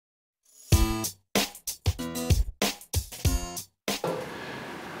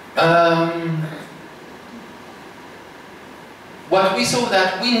What we saw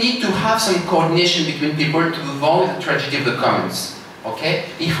that we need to have some coordination between people to avoid the tragedy of the commons. Okay?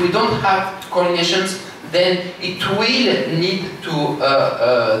 If we don't have coordinations, then it will lead to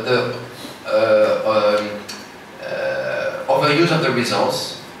overuse of the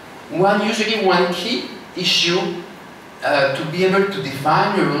resource. Usually one key issue to be able to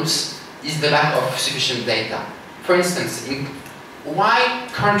define the rules is the lack of sufficient data. For instance, why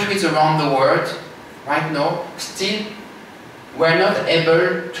countries around the world right now still were not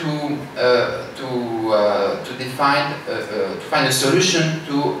able to find a solution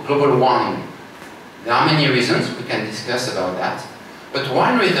to global warming? There are many reasons, we can discuss about that. But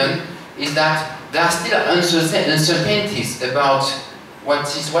one reason is that there are still uncertainties about what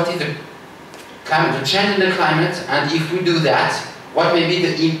is the change in the climate, and if we do that, what may be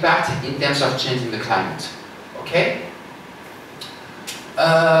the impact in terms of change in the climate. Okay?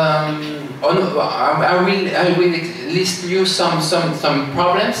 I will list you some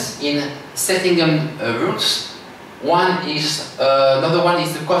problems in setting rules. Another one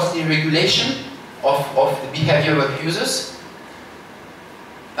is the costly regulation of the behavior of users.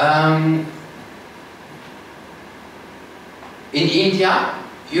 In India,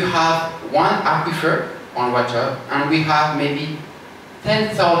 you have one aquifer on water, and we have maybe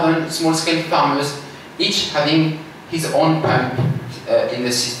 10,000 small-scale farmers, each having his own pump in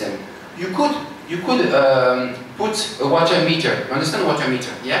the system. You could put a water meter. You understand water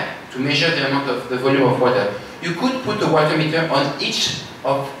meter? Yeah, to measure the amount of the volume of water. You could put a water meter on each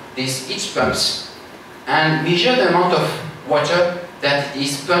of these pumps and measure the amount of water that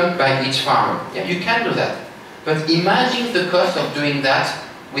is pumped by each farmer. Yeah, you can do that. But imagine the cost of doing that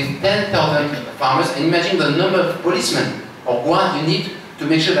with 10,000 farmers, and imagine the number of policemen or guards you need to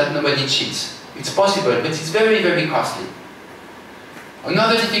make sure that nobody cheats. It's possible, but it's very, very costly.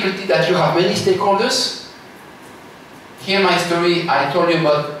 Another difficulty that you have many stakeholders. Here my story, I told you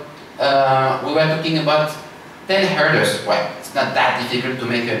about, we were talking about 10 herders. Well, it's not that difficult to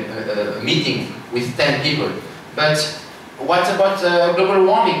make a meeting with 10 people. But what about global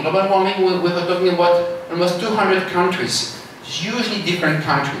warming? Global warming, we were talking about almost 200 countries, hugely different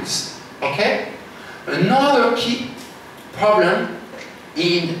countries. Okay? Another key problem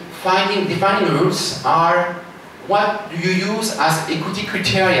in defining rules are what do you use as equity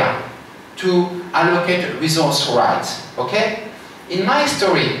criteria to allocate resource rights. Okay? In my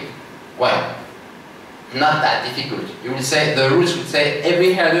story, well, not that difficult. You will say, the rules would say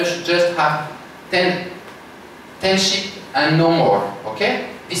every herder should just have 10 sheep and no more.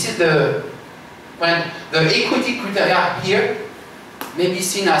 Okay? This is when the equity criteria here may be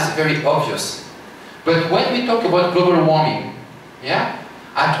seen as very obvious. But when we talk about global warming, yeah,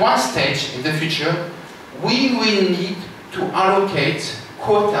 at one stage in the future, we will need to allocate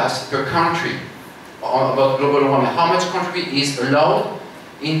quotas per country about global warming. How much country is allowed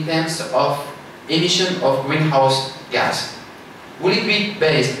in terms of emission of greenhouse gas? Will it be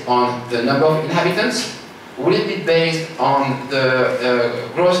based on the number of inhabitants? Will it be based on the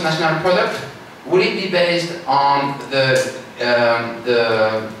gross national product? Will it be based on the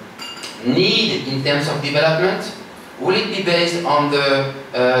need in terms of development? Will it be based on the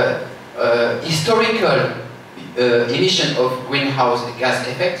historical emission of greenhouse gas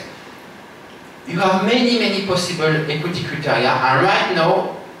effect? You have many, many possible equity criteria, and right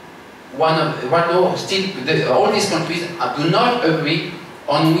now, all these countries do not agree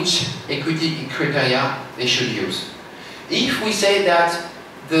on which equity criteria they should use. If we say that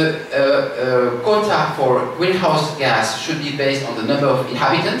the quota for greenhouse gas should be based on the number of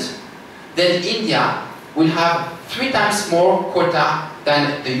inhabitants, then India will have 3 times more quota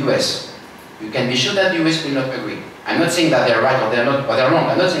than the US. You can be sure that the US will not agree. I'm not saying that they're right or they're wrong.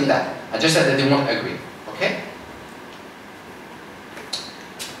 I'm not saying that. I just said that they won't agree. Okay?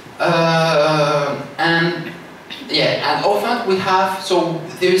 And often we have, so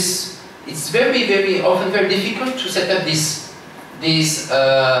it's very, very often very difficult to set up these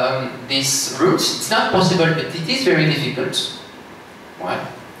routes. It's not possible, but it is very difficult. Why?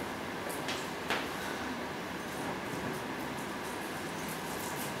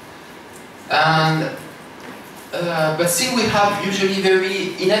 And but still we have usually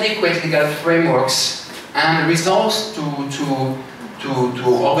very inadequate legal frameworks and resources to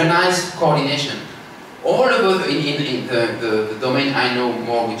organize coordination. All over in the domain I know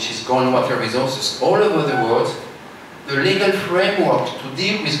more, which is groundwater resources, all over the world, the legal framework to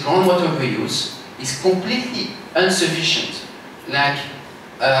deal with groundwater reuse is completely insufficient. Like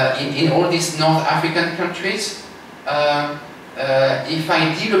in all these North African countries, if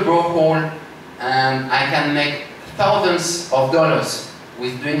I dig a borehole and I can make thousands of dollars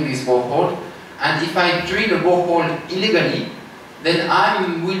with doing this borehole, and if I drill a borehole illegally, then I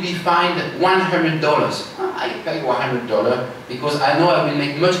will be fined $100. I pay $100 because I know I will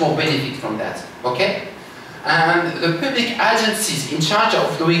make much more benefit from that, okay? And the public agencies in charge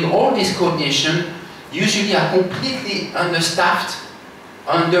of doing all this coordination usually are completely understaffed,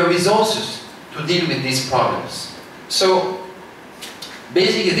 under resources to deal with these problems. So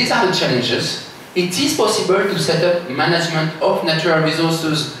basically these are the challenges. It is possible to set up management of natural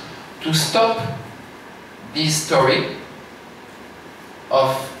resources to stop this story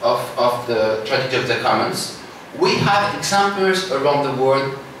of the tragedy of the commons. We have examples around the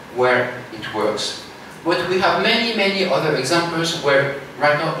world where it works. But we have many other examples where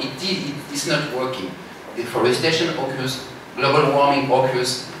right now it is not working. Deforestation occurs, global warming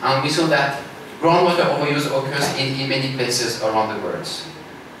occurs, and we saw that groundwater overuse occurs in many places around the world.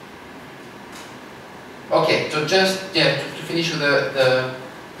 Okay, so just to finish with the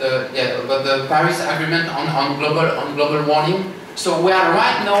Paris Agreement on global warming. So we are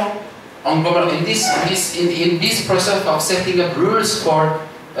right now on global in this process of setting up rules for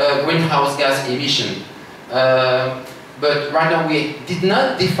greenhouse gas emission. But right now we did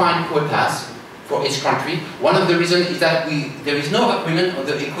not define quotas for each country. One of the reasons is that there is no agreement on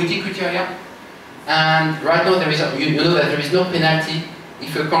the equity criteria, and right now you know that there is no penalty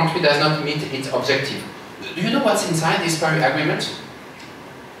if a country does not meet its objective. Do you know what's inside this Paris Agreement?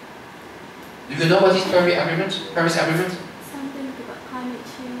 Do you know what is Paris Agreement? Something about climate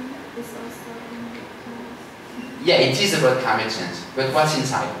change is also in the clause. Yeah, it is about climate change, but what's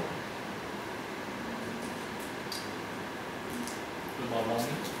inside? Global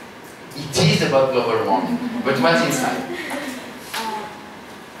warming. It is about global warming, but what's inside? They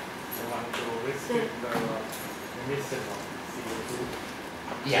want to restrict the emission of CO2.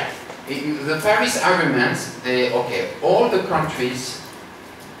 Yeah, the Paris Agreement, all the countries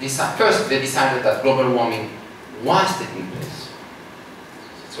first they decided that global warming was taking place.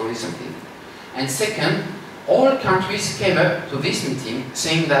 So recently. And second, all countries came up to this meeting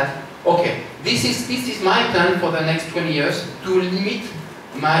saying that, okay, this is my plan for the next 20 years to limit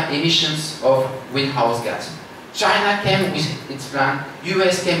my emissions of greenhouse gas. China came with its plan,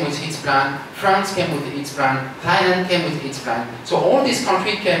 US came with its plan, France came with its plan, Thailand came with its plan. So all these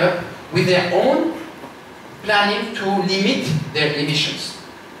countries came up with their own planning to limit their emissions.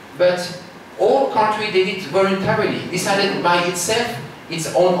 But all countries did it voluntarily, decided by itself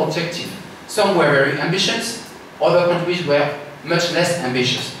its own objective. Some were very ambitious, other countries were much less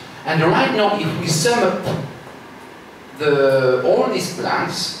ambitious. And right now, if we sum up all these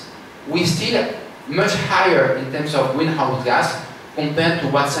plans, we still much higher in terms of greenhouse gas compared to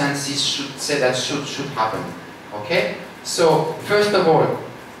what scientists should say that should happen. Okay? So, first of all,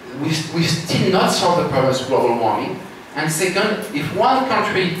 we still not solve the problem of global warming. And second, if one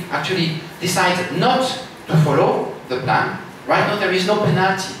country actually decides not to follow the plan, right now there is no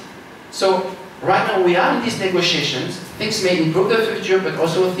penalty. So, right now we are in these negotiations. Things may improve the future, but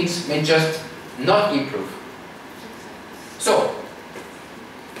also things may just not improve. So,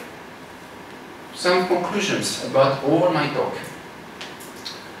 some conclusions about all my talk.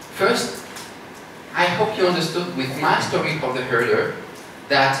 First, I hope you understood with my story of the earlier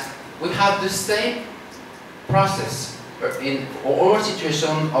that we have the same process in all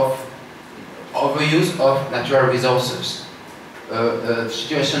situations of overuse of natural resources. A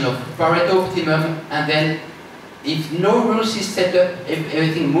situation of Pareto optimum, and then if no rules is set up,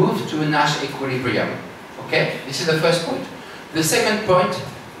 everything moves to a Nash equilibrium. Okay? This is the first point. The second point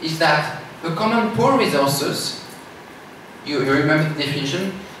is that the common pool resources, you remember the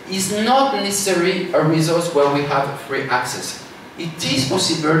definition, is not necessarily a resource where we have free access. It is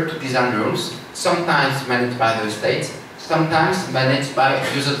possible to design rules, sometimes managed by the state, sometimes managed by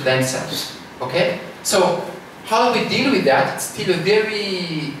users themselves. Okay? So, how do we deal with that? It's still a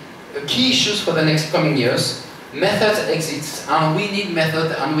very key issue for the next coming years. Methods exist, and we need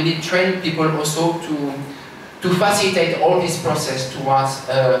method, and we need trained people also to facilitate all this process towards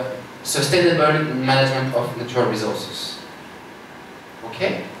sustainable management of natural resources.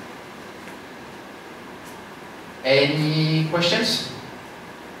 Okay? Any questions?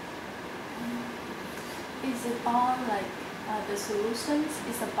 Is it all like the solutions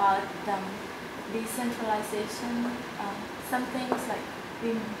is about decentralization? Some things like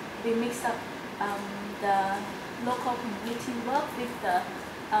we mix up the local community work with the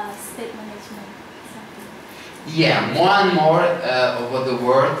state management. Something. Yeah, more and more over the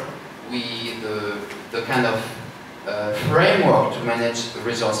world, the kind of framework to manage the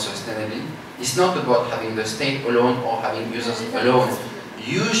resource sustainably is not about having the state alone or having users alone.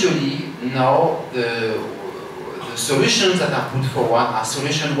 Usually now the the solutions that are put forward are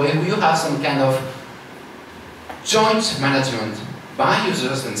solutions where you have some kind of joint management by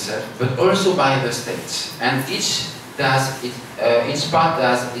users themselves, but also by the state. And each part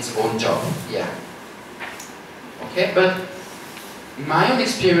does its own job. Yeah. Okay, but my own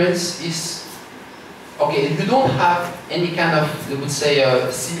experience is, okay, you don't have any kind of, we would say,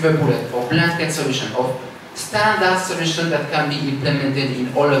 a silver bullet or blanket solution of standard solution that can be implemented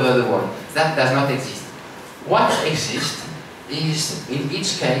in all over the world. That does not exist. What exists is, in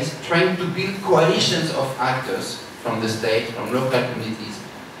each case, trying to build coalitions of actors from the state, from local communities,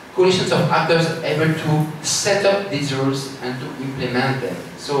 coalitions of actors able to set up these rules and to implement them.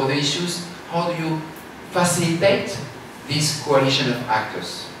 So the issue is, how do you facilitate this coalition of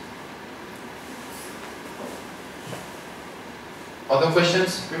actors? Other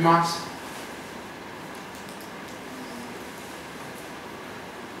questions, remarks?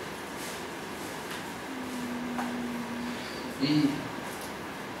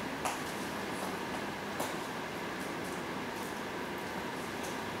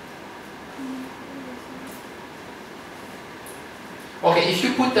 Okay, if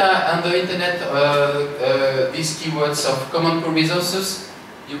you put on the internet these keywords of common core resources,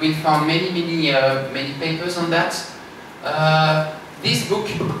 you will find many papers on that. This book,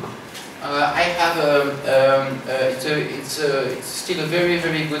 I have it's still a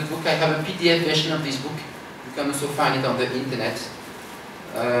very good book. I have a PDF version of this book. You can also find it on the internet.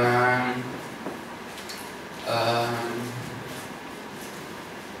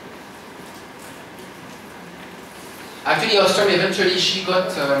 Actually, Ostrom eventually she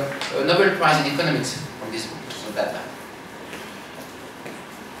got a Nobel Prize in economics from this book. So that.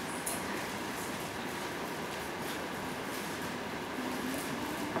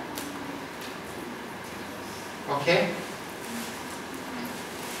 Okay.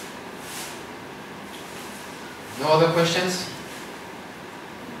 No other questions?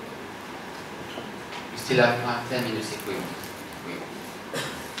 We still have 10 minutes if we want.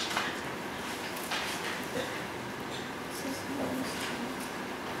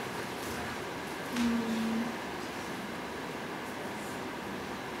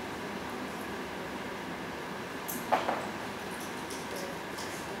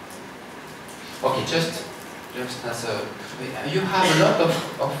 Okay, just as a, you have a lot of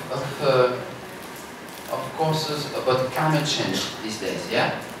courses about climate change these days,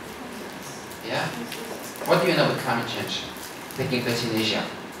 yeah? Yeah? What do you know about climate change taking place in Asia?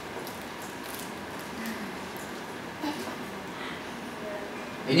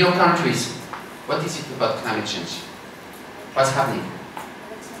 In your countries, what is it about climate change? What's happening?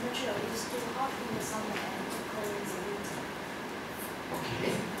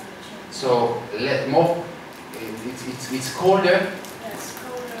 Okay. So more, it's colder. It's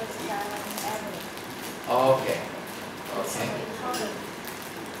colder than ever. Okay. Okay.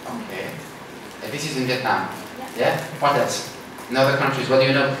 Okay. And this is in Vietnam. Yeah. What else? In other countries, what do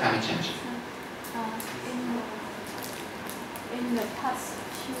you know about climate change? In the past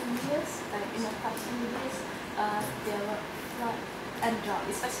few years, there were flood and drought,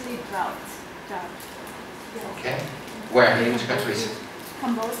 especially drought. Yes. Okay. Where? In which countries?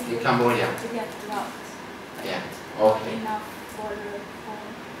 Cambodia. In Cambodia. Yeah, drought. Yeah. Okay. Enough water for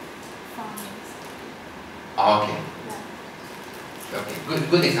farming. Okay. Yeah. Okay.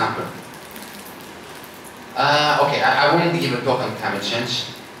 Good example. Okay. I won't give a talk on climate change.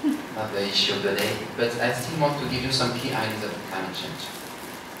 Not the issue of the day, but I still want to give you some key ideas of climate change.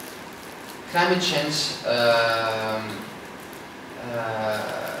 Climate change,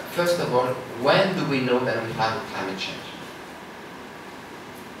 first of all, when do we know that we have a climate change?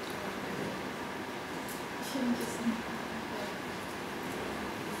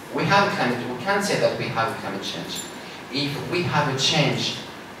 We have a climate, we can say that we have a climate change if we have a change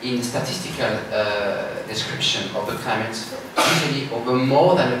in statistical description of the climate, usually over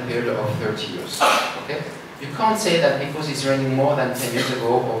more than a period of 30 years. Okay? You can't say that because it's raining more than 10 years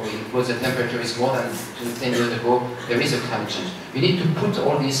ago, or because the temperature is more than 10 years ago, there is a climate change. You need to put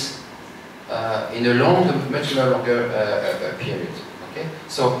all this in a longer, much longer period. Okay?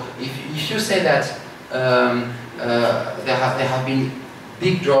 So if you say that there have been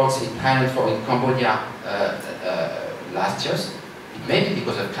big droughts in Thailand or in Cambodia last years, it may be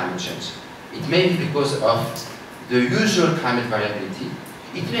because of climate change. It may be because of the usual climate variability.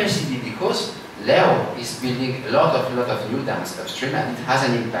 It may also be because Laos is building a lot of new dams upstream, and it has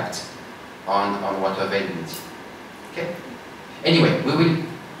an impact on water availability. Okay. Anyway,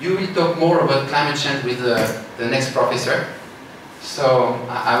 you will talk more about climate change with the next professor. So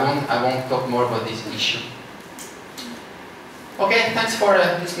I won't talk more about this issue. Okay. Thanks for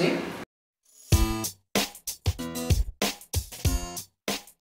listening.